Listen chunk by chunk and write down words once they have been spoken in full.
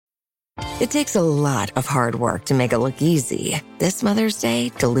It takes a lot of hard work to make it look easy. This Mother's Day,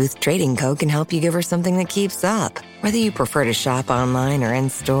 Duluth Trading Co. can help you give her something that keeps up. Whether you prefer to shop online or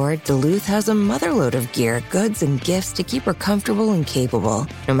in-store, Duluth has a motherload of gear, goods, and gifts to keep her comfortable and capable,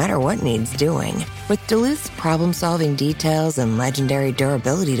 no matter what needs doing. With Duluth's problem-solving details and legendary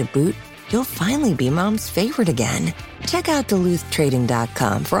durability to boot, you'll finally be mom's favorite again. Check out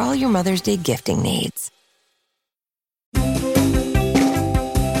DuluthTrading.com for all your Mother's Day gifting needs.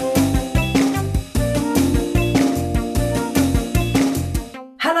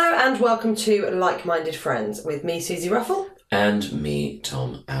 And welcome to Like-Minded Friends with me, Susie Ruffle. And me,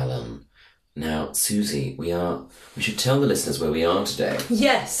 Tom Allen. Now, Susie, we should tell the listeners where we are today.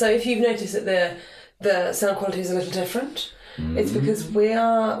 Yes, so if you've noticed that the sound quality is a little different, it's because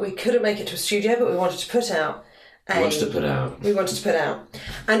we couldn't make it to a studio, but we wanted to put out. We wanted to put out.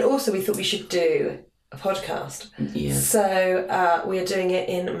 And also we thought we should do a podcast. Yeah. So we are doing it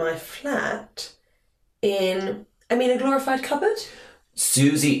in my flat a glorified cupboard.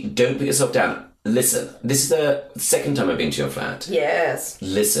 Susie, don't put yourself down. Listen, this is the second time I've been to your flat. Yes.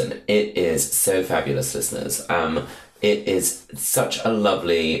 Listen, it is so fabulous, listeners. It is such a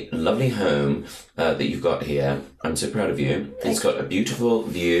lovely, lovely home that you've got here. I'm so proud of you. It's got a beautiful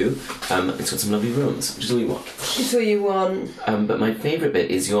view. It's got some lovely rooms, which is all you want. It's all you want. But my favourite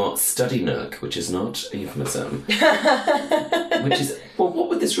bit is your study nook, which is not a euphemism. Which is, well, what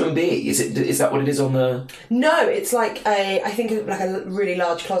would this room be? Is that what it is on the... No, it's like a really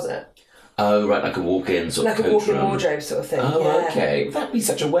large closet. Oh, right, like a walk-in sort of Like a walk-in wardrobe sort of thing. Oh, yeah. Okay. That'd be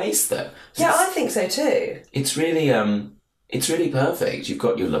such a waste, though. Yeah, I think so too. It's really perfect. You've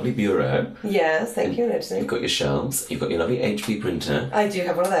got your lovely bureau. Yes, thank you for noticing. You've got your shelves. You've got your lovely HP printer. I do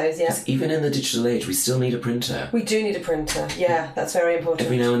have one of those, yeah. Even in the digital age, we still need a printer. We do need a printer. Yeah, that's very important.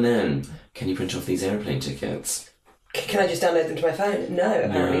 Every now and then, can you print off these airplane tickets? Can I just download them to my phone? No,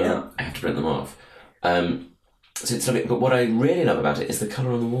 apparently not. I have to print them off. So it's lovely, but what I really love about it is the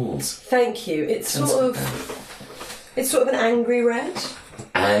colour on the walls. Thank you. It's sort of an angry red.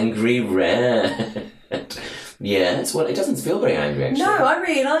 Angry red. Yes, well, it doesn't feel very angry, actually. No, I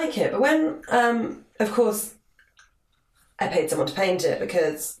really like it. But when, of course, I paid someone to paint it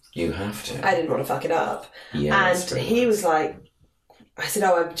because... You have to. I didn't want to fuck it up. Yes, and he was like... I said,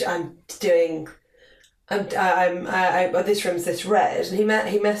 this room's this red. And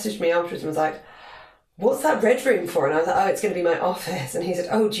he messaged me afterwards and was like... What's that red room for? And I was like, it's going to be my office. And he said,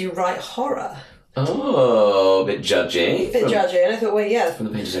 do you write horror? Oh, a bit judgy. Judgy. And I thought, well, yeah. From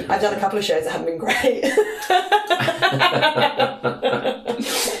the painted I've done a couple of shows that haven't been great.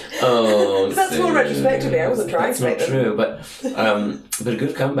 That's more retrospectively. I wasn't trying to make them. That's not true, but a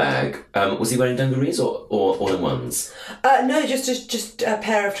good comeback. Was he wearing dungarees or all-in-ones? No, just a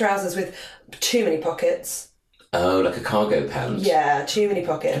pair of trousers with too many pockets. Oh, like a cargo pant? Yeah, too many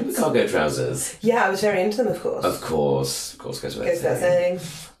pockets. Remember cargo trousers? Yeah, I was very into them, of course. Of course, goes without saying.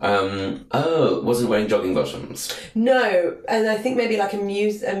 Wasn't wearing jogging bottoms? No, and I think maybe like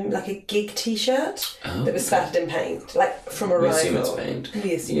a gig T-shirt that was spattered in paint, like from Arrival. We assume it's paint.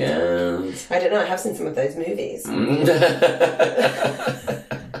 We assume yes. I don't know, I have seen some of those movies.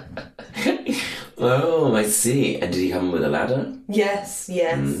 Oh, I see. And did he come with a ladder? Yes.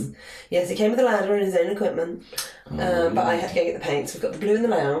 Yes, he came with a ladder and his own equipment. But I had to go get the paints. We've got the blue in the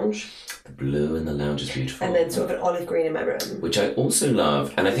lounge. The blue in the lounge is beautiful. And then sort of an olive green in my room. Which I also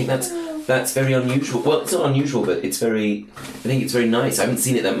love. And I think that's very unusual. Well, it's not unusual, but I think it's very nice. I haven't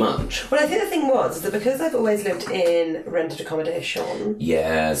seen it that much. Well, I think the thing was that because I've always lived in rented accommodation...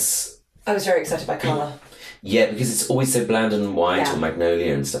 Yes. I was very excited by colour. Yeah, because it's always so bland and white or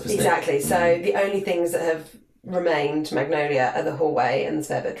magnolia and stuff, isn't it? Exactly. So the only things that have remained magnolia are the hallway and the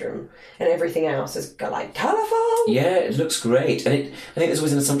spare bedroom, and everything else has got like colourful. Yeah, it looks great, and I think there's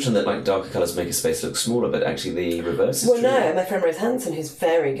always an assumption that like darker colours make a space look smaller, but actually the reverse is true. Well, no, my friend Rose Hanson, who's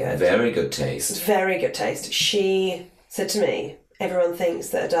very good. Very good taste. Very good taste. She said to me, everyone thinks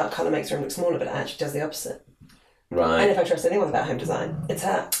that a dark colour makes a room look smaller, but it actually does the opposite. Right. And if I trust anyone about home design, it's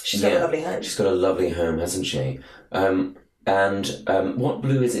her. She's got a lovely home. She's got a lovely home, hasn't she? And what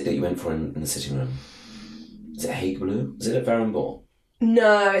blue is it that you went for in the sitting room? Is it Hague blue? Is it a Farrenball?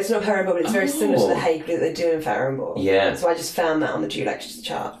 No, it's not Farrenball, but it's very similar to the Hague blue that they do in Farrenball. Yeah. So I just found that on the Dulux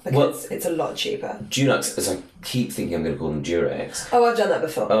chart because it's a lot cheaper. Dulux, as I keep thinking I'm going to call them Durex. Oh, I've done that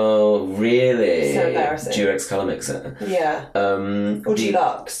before. Oh, really? So embarrassing. Durex colour mixer. Yeah. Or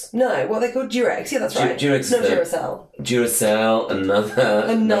Dulux. No, what are they called? Durex. Yeah, that's right. Durex. Not Duracell. Duracell,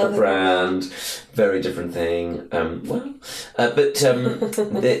 another brand. Very different thing. But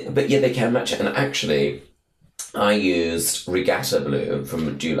yeah, they can match it. And actually, I used Regatta Blue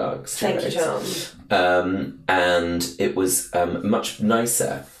from Dulux. Thank you, Tom. And it was much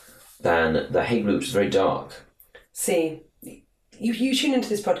nicer than the Hay Blue, which is very dark. See, you tune into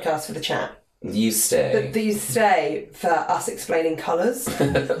this podcast for the chat. You stay. But you stay for us explaining colours.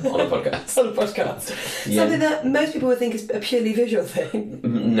 On a podcast. On a podcast. Yeah. Something that most people would think is a purely visual thing.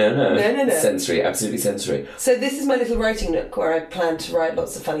 No. Sensory, absolutely sensory. So this is my little writing nook where I plan to write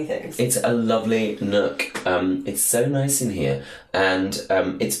lots of funny things. It's a lovely nook. It's so nice in here. And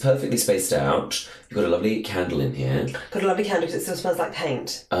it's perfectly spaced out. You've got a lovely candle in here. Got a lovely candle because it still smells like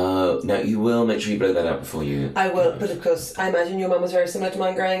paint. Oh, now you will make sure you blow that out before you... I will, but of course, I imagine your mum was very similar to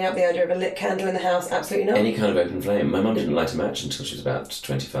mine growing up. The idea of a lit candle in the house, absolutely not. Any kind of open flame. My mum didn't light a match until she was about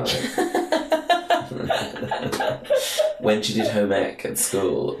 25. When she did home ec at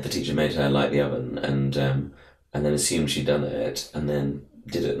school, the teacher made her light the oven and then assumed she'd done it and then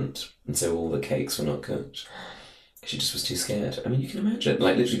didn't. And so all the cakes were not cooked. She just was too scared. I mean, you can imagine.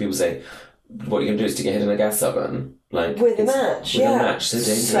 Like, literally people say, what are you going to do is stick your head in a gas oven? Like with a match, with a match,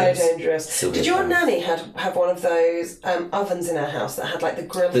 so dangerous. So did your nanny have one of those ovens in her house that had like the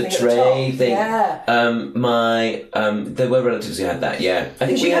grill the thing tray at the top? thing? Yeah. There were relatives who had that. Yeah, I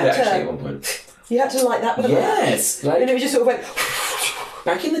think we had it actually at one point. You had to light that with a match. Yes, like, and it was just sort of went.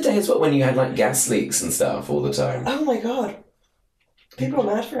 Back in the day as well, when you had like gas leaks and stuff all the time. Oh my god, people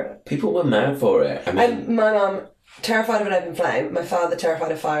were mad for it. People were mad for it. I mean, and my mum, terrified of an open flame. My father,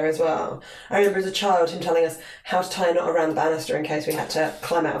 terrified of fire as well. I remember as a child him telling us how to tie a knot around the banister in case we had to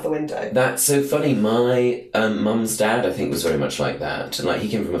climb out of the window. That's so funny. My mum's dad, I think, was very much like that. And like he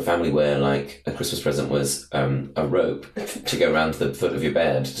came from a family where like a Christmas present was a rope to go around the foot of your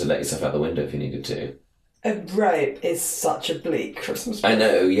bed to let yourself out the window if you needed to. A rope is such a bleak Christmas present. I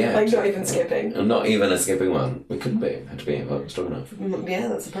know, yeah. Like, not even skipping. Not even a skipping one. We couldn't be. It had to be strong enough. Yeah,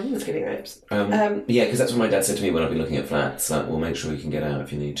 that's the problem with skipping ropes. Yeah, because that's what my dad said to me when I've been looking at flats. Like, well, make sure you can get out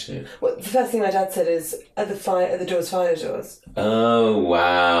if you need to. Well, the first thing my dad said is, are the doors fire doors? Oh,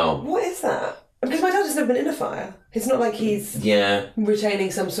 wow. What is that? Because my dad has never been in a fire. It's not like he's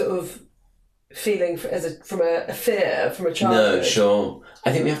retaining some sort of feeling from a fear from a childhood. No, sure.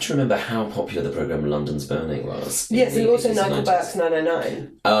 I think we have to remember how popular the programme London's Burning was. Yes, and also Michael Burke's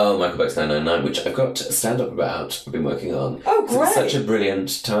 909. Oh, Michael Burke's 909, which I've got a stand-up about, I've been working on. Oh, great. It's such a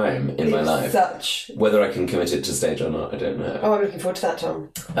brilliant time in my life. Whether I can commit it to stage or not, I don't know. Oh, I'm looking forward to that,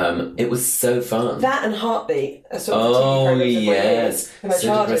 Tom. It was so fun. That and Heartbeat are sort of the TV programs of yes. my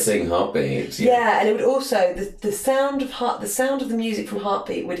So depressing, Heartbeat. Yeah, and it would also, the sound of the music from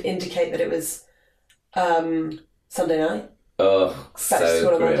Heartbeat would indicate that it was Sunday night. Oh,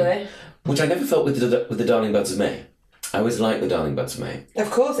 so grim. Monday. Which I never felt with the Darling Buds of May. I always liked the Darling Buds of May. Of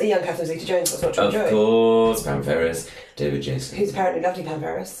course, a young Catherine Zeta-Jones was not to enjoy. Of course, Pam Ferris, David Jason. Who's apparently lovely, Pam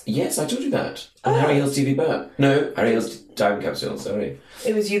Ferris. Yes, I told you that. And Harry Hill's TV Burr. No, Harry Hill's Time Capsule, sorry.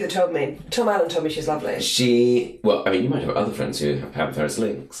 It was you that told me. Tom Allen told me she's lovely. Well, I mean, you might have other friends who have Pam Ferris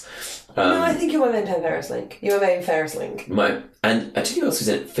links. No, I think you're my main Pam Ferris link. You're my main Ferris link. And I tell you who else was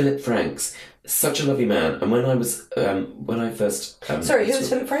in it, Philip Franks. Such a lovely man. And when I first... Sorry, who was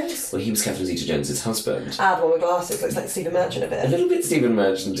Philip Franks? Well, he was Catherine Zeta-Jones' husband. The one with glasses. Looks like Stephen Merchant a bit. A little bit Stephen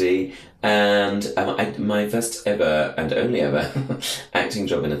Merchant-y. And my first ever and only ever acting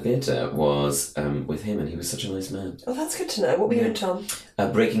job in a theatre was with him, and he was such a nice man. Oh, that's good to know. What were you in, Tom?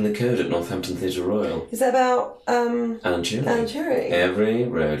 Breaking the Code at Northampton Theatre Royal. Is that about... Alan Turing. Alan Turing. Every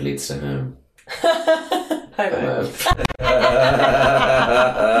road leads to home. Homo.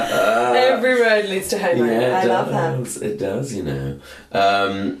 Every road leads to Homo. Yeah, I love that. It does, you know.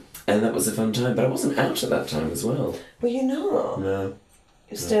 And that was a fun time, but I wasn't out at that time as well. Were you not? No.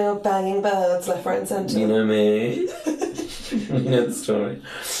 You're still banging birds left, right and centre. You know me. You know the story.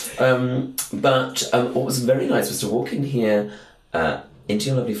 But what was very nice was to walk in here into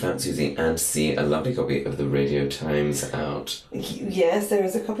your lovely flat, Susie, and see a lovely copy of the Radio Times out. Yes, there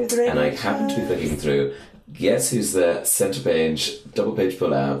is a copy of the Radio Times. And I happened to be flicking through. Guess who's the centre page, double page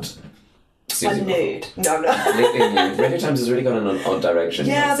pull out? Susie. I'm nude. No, I'm not. Completely nude. Radio Times has really gone in an odd direction.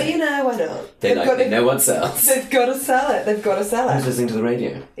 Yeah, but you know, why not? They know what sells. They've got to sell it. Who's listening to the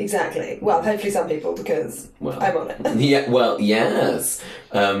radio? Exactly. Well, hopefully some people, because I'm on it. Yeah, well, yes.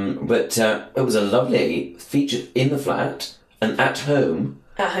 But it was a lovely feature in the flat and at home.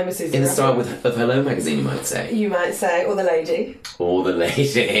 At home with Susie. In the style of Hello magazine, you might say. You might say, or the lady. Or the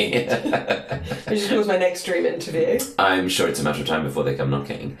lady. Which is, of course, my next dream interview. I'm sure it's a matter of time before they come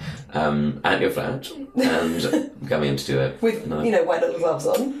knocking at your flat and coming in to do it. With, white little gloves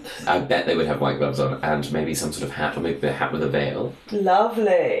on. I bet they would have white gloves on and maybe some sort of hat, or maybe a hat with a veil.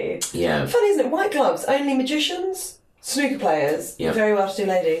 Lovely. Yeah. Funny, isn't it? White gloves, only magicians, snooker players, very well-to-do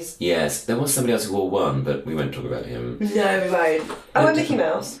ladies. Yes, there was somebody else who wore one, but we won't talk about him. No, we won't. Oh, and Mickey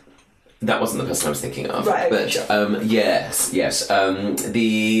Mouse. That wasn't the person I was thinking of. Right, okay, but sure. yes.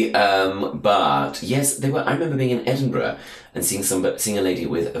 But yes, they were. I remember being in Edinburgh and seeing a lady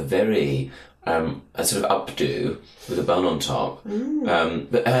with a very a sort of updo with a bun on top.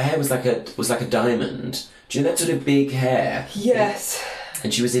 But her hair was like a diamond. Do you know that sort of big hair? Yes.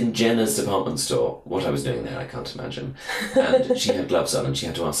 And she was in Jenna's department store. What I was doing there, I can't imagine. And she had gloves on, and she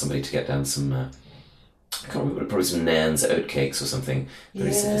had to ask somebody to get down some. I can't remember, probably some Nan's oatcakes or something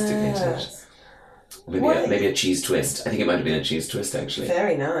very sophisticated. Maybe a cheese twist. I think it might have been a cheese twist, actually.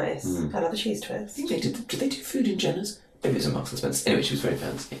 Very nice. I love a cheese twist. I think did they do food in Jenna's? Maybe it was in Marks and Spencer. Anyway, she was very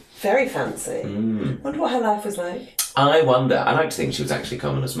fancy. Very fancy. Wonder what her life was like. I wonder. I like to think she was actually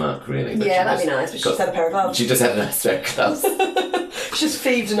common as muck, really. Yeah, that'd be nice, but she just had a pair of gloves. She just had a nice pair of gloves. She just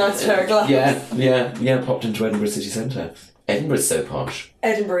thieved a nice pair of gloves. Yeah, popped into Edinburgh city centre. Edinburgh's so posh.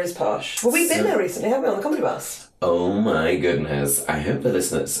 Edinburgh is posh. Well, we've been there recently, haven't we, on the comedy bus? Oh my goodness. I hope the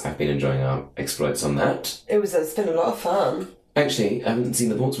listeners have been enjoying our exploits on that. It's been a lot of fun. Actually, I haven't seen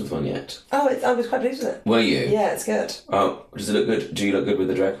the Portsmouth one yet. Oh, I was quite pleased with it. Were you? Yeah, it's good. Oh, does it look good? Do you look good with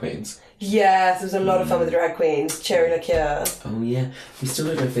the drag queens? Yes, there was a lot of fun with the drag queens. Cherry Liqueur. Oh yeah. We still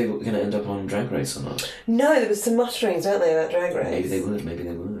don't know if they were going to end up on Drag Race or not. No, there was some mutterings, weren't there, about Drag Race? Maybe they would. Maybe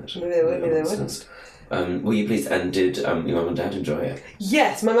they wouldn't. Were you pleased? And did your mum and dad enjoy it?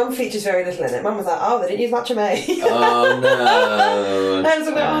 Yes, my mum features very little in it. Mum was like, they didn't use much of me. Oh no! I was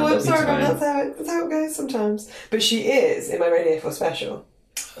like, I'm sorry, Mum, that's how it goes sometimes. But she is in my Radio 4 special.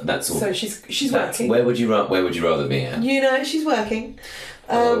 That's all. So she's working. Where would you rather be at? She's working.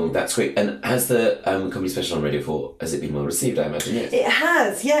 That's great. And has the comedy special on Radio 4, has it been well received, I imagine? Yes. It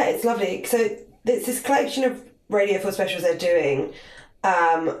has, yeah, it's lovely. So it's this collection of Radio 4 specials they're doing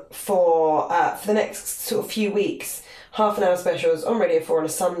for the next sort of few weeks, half-an-hour specials on Radio 4 on a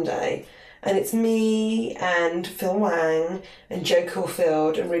Sunday. And it's me and Phil Wang and Joe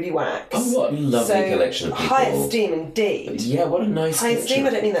Caulfield and Ruby Wax. Oh, what a lovely collection of people. High esteem indeed. Yeah, what a nice High esteem, I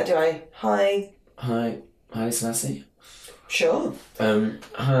don't mean that, do I? Hi, Selassie. Sure. Hi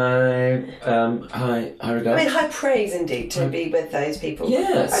regard. I mean, high praise indeed to be with those people.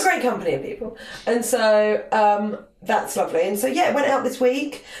 Yes. A great company of people. And so that's lovely. And so, yeah, it went out this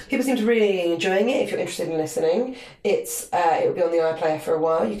week. People seem to really be enjoying it. If you're interested in listening, it will be on the iPlayer for a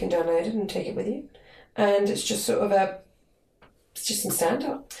while. You can download it and take it with you. And it's just sort of it's just in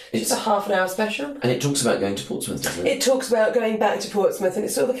stand-up. It's just a half-an-hour special. And it talks about going to Portsmouth, doesn't it? It talks about going back to Portsmouth, and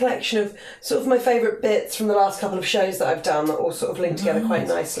it's sort of a collection of sort of my favourite bits from the last couple of shows that I've done that all sort of link together quite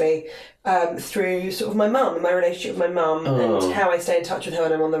nicely through sort of my mum and my relationship with my mum and how I stay in touch with her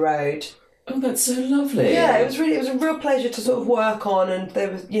when I'm on the road. Oh, that's so lovely. Yeah, it was a real pleasure to sort of work on, and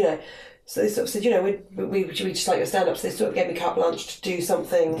there was, so they sort of said, we just like your stand-up, so they sort of gave me carte blanche to do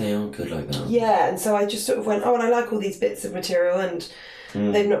something. They are good like that. Yeah, and so I just sort of went, and I like all these bits of material, and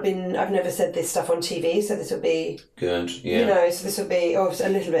I've never said this stuff on TV, so this will be... Good, yeah. So this will be, a little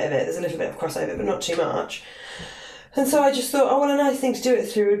bit of it, there's a little bit of crossover, but not too much. And so I just thought, a nice thing to do it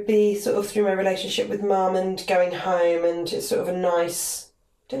through would be sort of through my relationship with Mum and going home, and it's sort of a nice...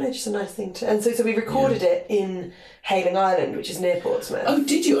 just a nice thing to... And so we recorded it in Hayling Island, which is near Portsmouth. Oh,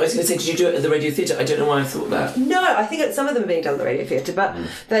 did you? I was going to say, did you do it at the Radio Theatre? I don't know why I thought that. No, I think some of them are being done at the Radio Theatre, but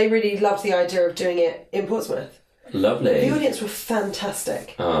they really loved the idea of doing it in Portsmouth. Lovely. The audience were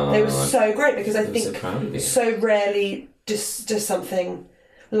fantastic. Oh, they were so great, because I think so proud of you. So rarely does something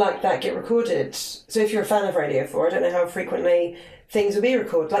like that get recorded. So if you're a fan of Radio 4, I don't know how frequently... things will be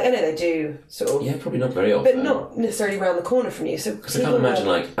recorded. Like, I know they do, sort of... Yeah, probably not very often. But not necessarily around the corner from you. Because I can't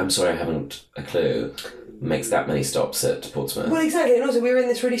imagine, I'm sorry, I haven't a clue, makes that many stops at Portsmouth. Well, exactly. And also, we were in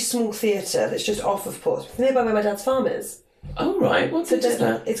this really small theatre that's just off of Portsmouth, nearby where my dad's farm is. Oh, right. What's it?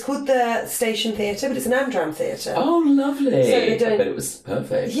 It's called the Station Theatre, but it's an Amdram theatre. Oh, lovely. So I bet it was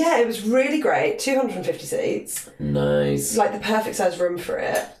perfect. Yeah, it was really great. 250 seats. Nice. Like the perfect size room for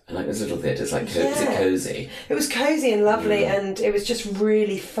it. I like this little theatre. It's like, is it cosy? It was cosy and lovely, and it was just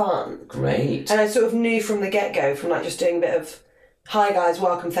really fun. Great. And I sort of knew from the get-go, from just doing a bit of, hi guys,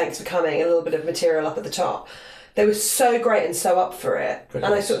 welcome, thanks for coming, and a little bit of material up at the top. They were so great and so up for it.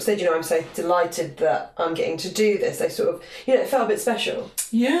 Brilliant. And I sort of said, I'm so delighted that I'm getting to do this. They sort of, it felt a bit special.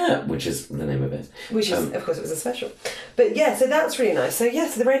 Yeah, which is the name of it. Which is, of course, it was a special. But yeah, so that's really nice. So yeah,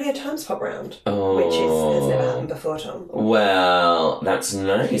 so the Radio Times pop round. Oh. Which has never happened before, Tom. Well, that's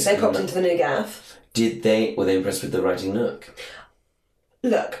nice. They popped into the new gaff. Were they impressed with the writing nook?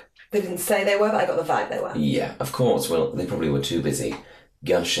 Look, they didn't say they were, but I got the vibe they were. Yeah, of course. Well, they probably were too busy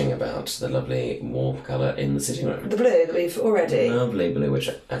gushing about the lovely warm colour in the sitting room. The blue that we've already... Lovely blue,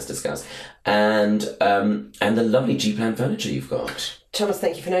 which as discussed. And the lovely G-Plan furniture you've got. Thomas,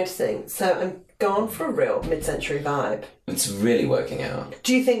 thank you for noticing. So I'm gone for a real mid-century vibe. It's really working out.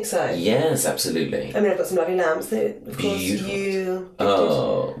 Do you think so? Yes, absolutely. I mean, I've got some lovely lamps that, of course, Beautiful. you gifted.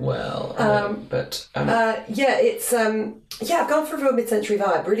 Oh, well. Yeah, it's I've gone for a real mid-century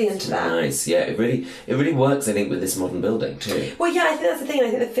vibe. Really into that. Nice. Yeah, it really works. I think with this modern building too. Well, yeah, I think that's the thing. I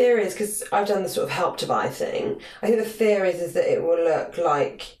think the fear is, because I've done the sort of help to buy thing. I think the fear is that it will look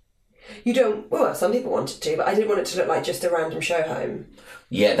like you don't. Well, some people want it to, but I didn't want it to look like just a random show home.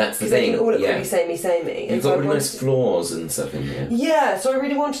 Yeah, that's the Because thing. they can all look yeah. really samey. You've got really nice floors and stuff in here. Yeah, so I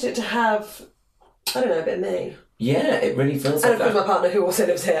really wanted it to have, I don't know, a bit of me. Yeah, it really feels And like of course that. my partner, who also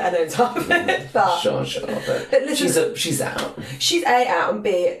lives here and owns half of it. But Sure. But listen, she's out. she's A, out, and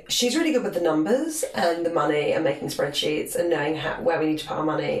B, she's really good with the numbers and the money and making spreadsheets and knowing where we need to put our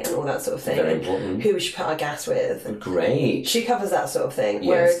money and all that sort of thing. Very and important. who we should put our gas with. Great. She covers that sort of thing. Yes.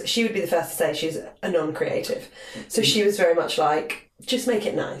 Whereas she would be the first to say she's a non-creative. So she was very much like, just make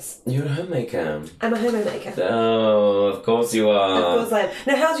it nice. You're a homemaker. I'm a homemaker. Oh, of course you are. Of course I am.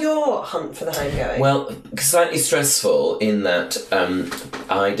 Now, how's your hunt for the home going? Well, slightly stressful in that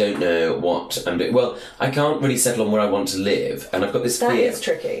I don't know what I'm doing. Well, I can't really settle on where I want to live, and I've got this that fear. is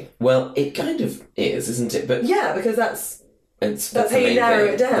tricky. Well, it kind of is, isn't it? But Yeah, because that's that's how the you main narrow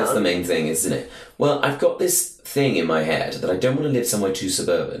thing. it down. That's the main thing, isn't it? Well, I've got this thing in my head that I don't want to live somewhere too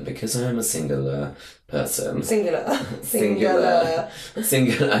suburban because I am a singular person. singular. Singular.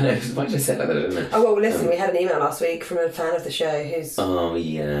 I know. Why did I say it like that? I don't know. Oh, well, listen, we had an email last week from a fan of the show Oh,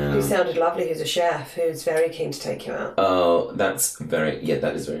 yeah. who sounded lovely, who's a chef, who's very keen to take you out. Oh, that is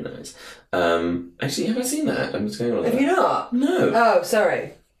very nice. Actually, have I seen that? I'm just going on. Have you not? No. Oh,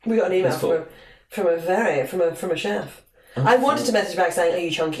 sorry. We got an email Who's for? from a chef. Oh, I wanted to message back saying, "Are you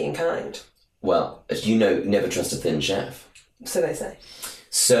chunky and kind?" Well, as you know, never trust a thin chef. So they say.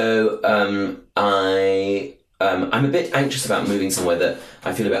 So I'm a bit anxious about moving somewhere that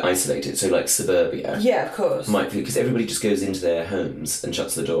I feel a bit isolated. So like suburbia. Yeah, of course. Might feel because everybody just goes into their homes and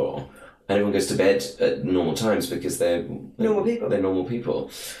shuts the door, and everyone goes to bed at normal times because they're Normal people. They're normal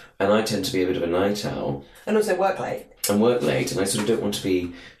people, and I tend to be a bit of a night owl And also work late. and work late, and I sort of don't want to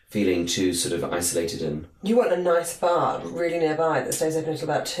be feeling too sort of isolated and You want a nice bar really nearby that stays open until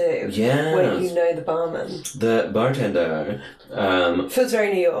about 2. Yeah. Where you know the barman. the bartender. Feels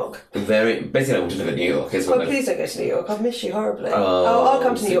very New York. Basically, I want to live in New York. Is what Oh, I- please don't go to New York. I've missed you horribly. Oh, I'll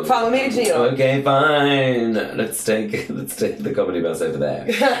come to New York. Fine, we'll move to New York. Okay, fine. Let's take the comedy bus over there.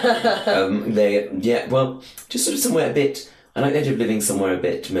 Just sort of somewhere a bit. I like the idea of living somewhere a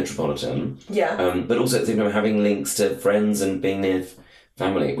bit metropolitan. Yeah. But also at the same time having links to friends and being near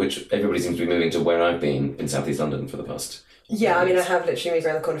family, which everybody seems to be moving to where I've been in South East London for the past. Yeah, I mean, I have literally moved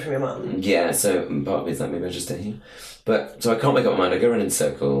around the corner from your mum. Yeah, so part of me is like maybe I just stay here. But so I can't make up my mind. I go around in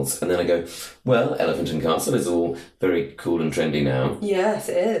circles, and then I go, well, Elephant and Castle is all very cool and trendy now. Yes,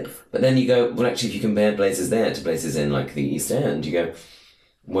 it is. But then you go, well, actually, if you compare places there to places in like the East End, you go,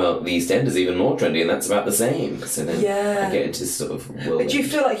 well, the East End is even more trendy, and that's about the same. So then Yeah. I get into this sort of whirlwind. But do you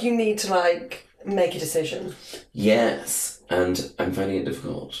feel like you need to, like, make a decision? Yes, and I'm finding it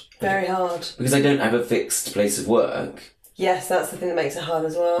difficult Very hard. because I don't have a fixed place of work. Yes, that's the thing that makes it hard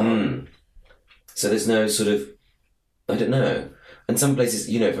as well. So there's no sort of, I don't know. And some places,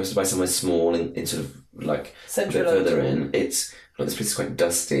 you know, if I was to buy somewhere small in sort of like Central a bit further London. in, it's like this place is quite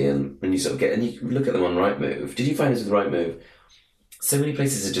dusty, and you sort of get, and you look at them on Rightmove. Did you find this with Rightmove? So many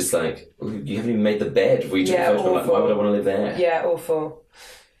places are just like, you haven't even made the bed where you took Yeah, a photo. Like, why awful. would I want to live there? Yeah, awful.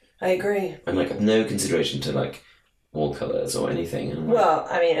 I agree. And like no consideration to like wall colours or anything. And I'm like, Well,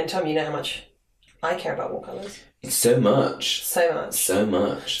 I mean, and Tom, you know how much I care about wall colours. it's so much. So much. So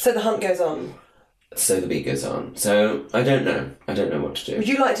much. So the hunt goes on. So the beat goes on. So I don't know. I don't know what to do. Would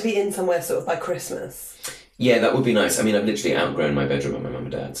you like to be in somewhere sort of by Christmas? Yeah, that would be nice. I mean, I've literally outgrown my bedroom at my mum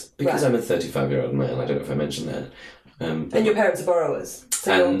and dad's. Because Right. I'm a 35-year-old man, I don't know if I mentioned that. And your parents are borrowers.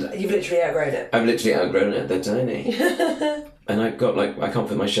 So you've literally outgrown it. I've literally outgrown it, they're tiny. And I've got, like, I can't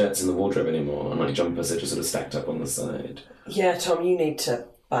put my shirts in the wardrobe anymore, and my jumpers are just sort of stacked up on the side. Yeah, Tom, you need to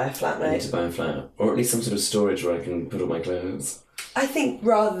buy a flat, I need mate. to buy a flat. Or at least some sort of storage where I can put all my clothes. I think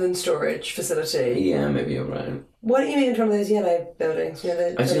rather than storage facility, Yeah, maybe you're right. why don't you move into one of those yellow buildings? You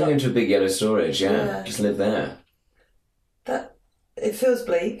know, I just go into a big yellow storage, yeah. Just live there. that it feels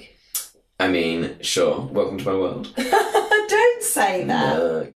bleak. I mean, sure, welcome to my world. Don't say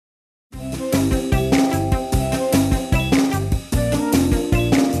that.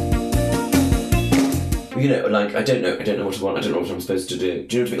 You know, like, I don't know what I want, I don't know what I'm supposed to do.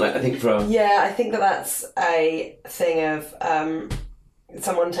 Do you know what I mean? Like, I think for our... Yeah, I think that's a thing of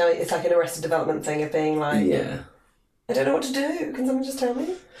someone telling. It's like an Arrested Development thing of being like, Yeah. I don't know what to do. Can someone just tell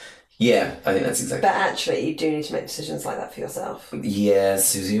me? Yeah, I think that's exactly. But actually, you do need to make decisions like that for yourself. Yeah,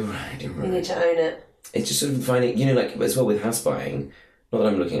 Susie, you're right. You need to own it. It's just sort of finding, you know, like as well with house buying. Not that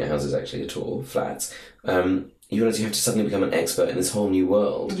I'm looking at houses actually at all, flats. You realise you have to suddenly become an expert in this whole new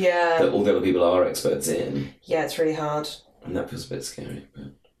world. Yeah. That all the other people are experts in. Yeah, it's really hard. And that feels a bit scary.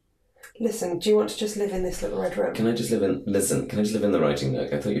 But... Listen, do you want to just live in this little red room? Can I just live in the writing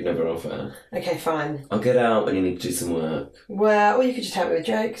nook? I thought you'd never offer. Okay, fine. I'll get out when you need to do some work. Well, or you could just help me with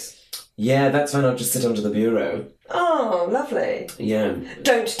jokes. Yeah, that's fine. I'll just sit under the bureau. Oh, lovely. Yeah.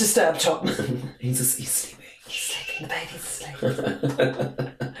 Don't disturb Tom. He's sleeping. He's sleeping. The baby's asleep.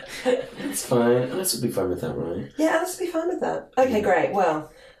 It's fine. Alice would be fine with that, right? Yeah, Alice would be fine with that. Okay, great.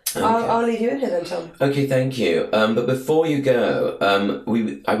 Well... Okay. I'll leave you in here then, Tom. Okay, thank you. But before you go,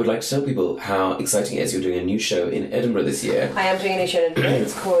 I would like to tell people how exciting it is. You're doing a new show in Edinburgh this year. I am doing a new show in Edinburgh.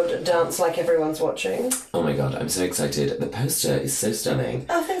 It's called Dance Like Everyone's Watching. Oh my god, I'm so excited. The poster is so stunning.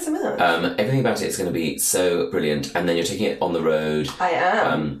 Oh, thanks so much. Everything about it is going to be so brilliant. And then you're taking it on the road. I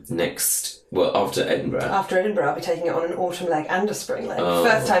am. After Edinburgh. After Edinburgh, I'll be taking it on an autumn leg and a spring leg. Oh,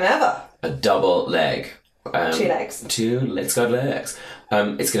 first time ever. A double leg. 2 legs. 2 legs, got legs.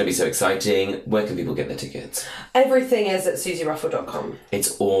 It's going to be so exciting. Where can people get their tickets? Everything is at susieruffle.com.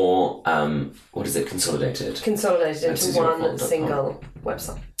 It's all, consolidated? Consolidated into one single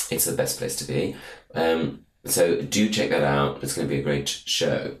website. It's the best place to be. So do check that out. It's going to be a great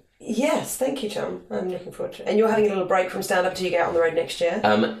show. Yes, thank you, Tom. I'm looking forward to it. And you're having a little break from stand-up until you get out on the road next year?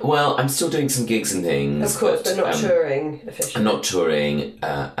 Well, I'm still doing some gigs and things. Of course, but not touring officially. I'm not touring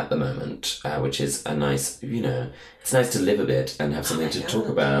at the moment, which is a nice, it's nice to live a bit and have something to talk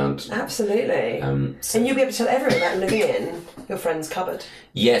about. Absolutely. And you'll be able to tell everyone about living in your friend's cupboard.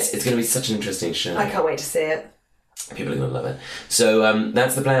 Yes, it's going to be such an interesting show. I can't wait to see it. People are going to love it. So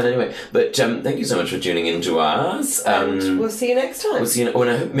that's the plan anyway. But thank you so much for tuning in to us. And we'll see you next time. We'll see you. And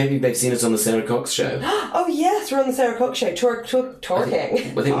I hope maybe they've seen us on the Sarah Cox show. Oh yes, we're on the Sarah Cox show. Talking. I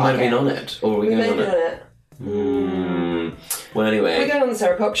think we might have been on it. Or are we going on it? Well, anyway. We're going on the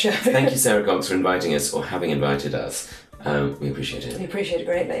Sarah Cox show. Thank you, Sarah Cox, for inviting us or having invited us. We appreciate it. We appreciate it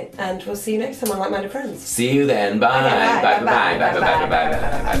greatly. And we'll see you next time on Like Minded Friends. See you then. Bye. Okay, bye. Bye. Bye. Bye. Bye. Bye. Bye.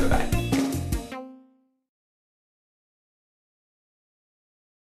 Bye. Bye. Bye. Bye.